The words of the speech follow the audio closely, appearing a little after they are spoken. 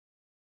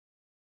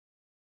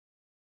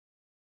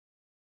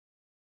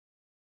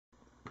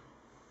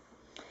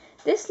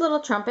this little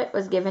trumpet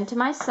was given to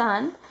my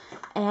son,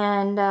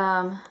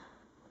 and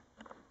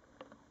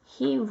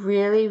he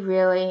really,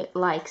 really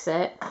likes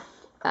it.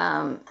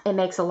 It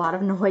makes a lot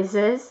of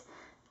noises,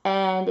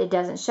 and it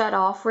doesn't shut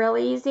off real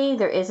easy.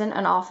 There isn't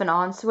an off and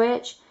on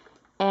switch,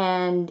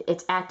 and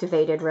it's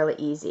activated really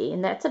easy.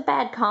 And that's a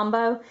bad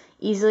combo,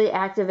 easily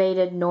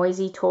activated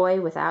noisy toy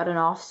without an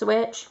off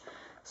switch.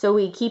 So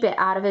we keep it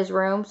out of his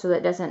room so that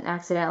it doesn't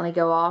accidentally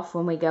go off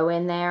when we go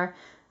in there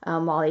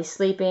while he's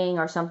sleeping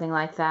or something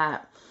like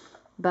that.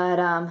 But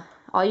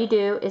all you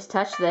do is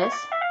touch this.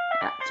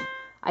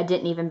 I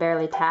didn't even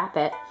barely tap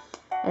it.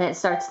 And it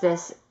starts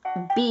this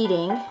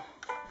beating,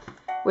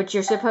 which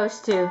you're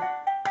supposed to...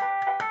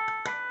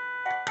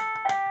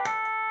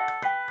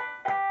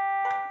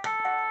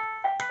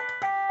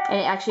 And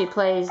it actually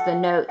plays the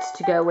notes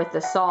to go with the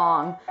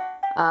song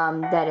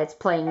that it's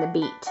playing the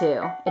beat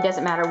to. It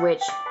doesn't matter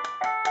which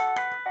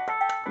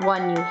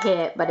one you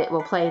hit, but it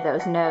will play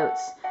those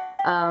notes.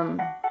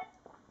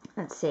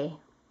 Let's see.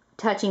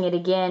 Touching it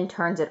again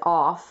turns it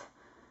off.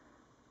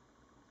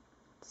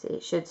 Let's see,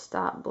 it should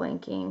stop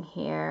blinking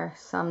here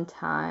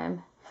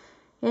sometime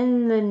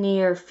in the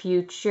near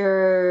future.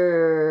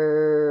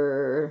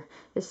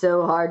 It's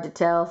so hard to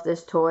tell if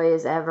this toy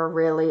is ever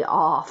really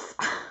off.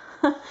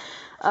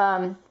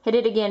 Hit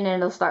it again and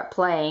it'll start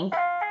playing.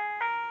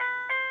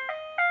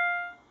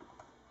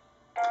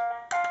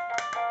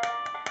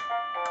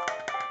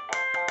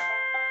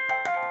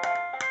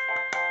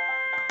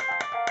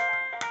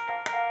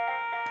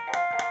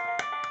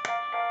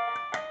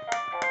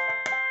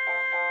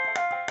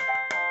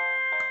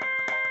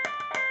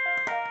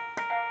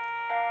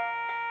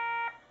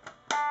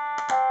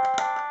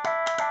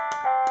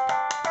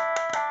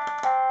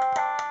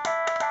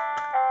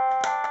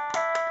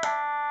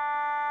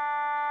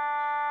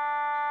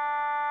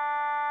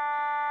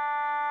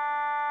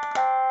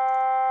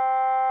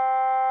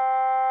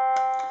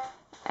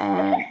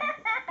 And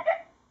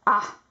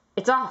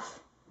it's off.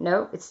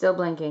 No, it's still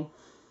blinking.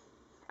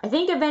 I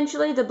think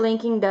eventually the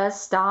blinking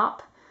does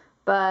stop,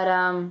 but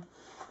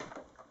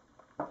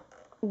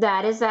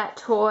that is that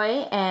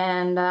toy.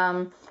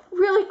 And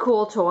really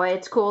cool toy.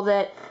 It's cool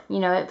that, you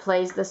know, it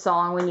plays the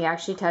song when you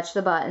actually touch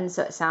the button,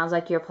 so it sounds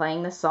like you're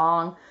playing the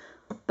song.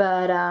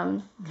 But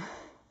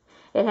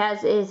it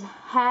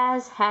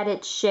has had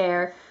its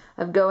share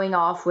of going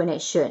off when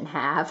it shouldn't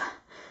have.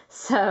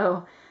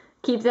 So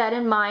keep that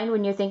in mind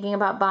when you're thinking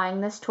about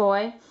buying this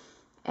toy.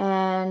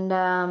 And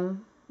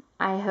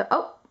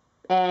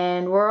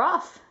and we're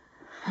off.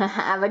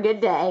 Have a good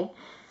day.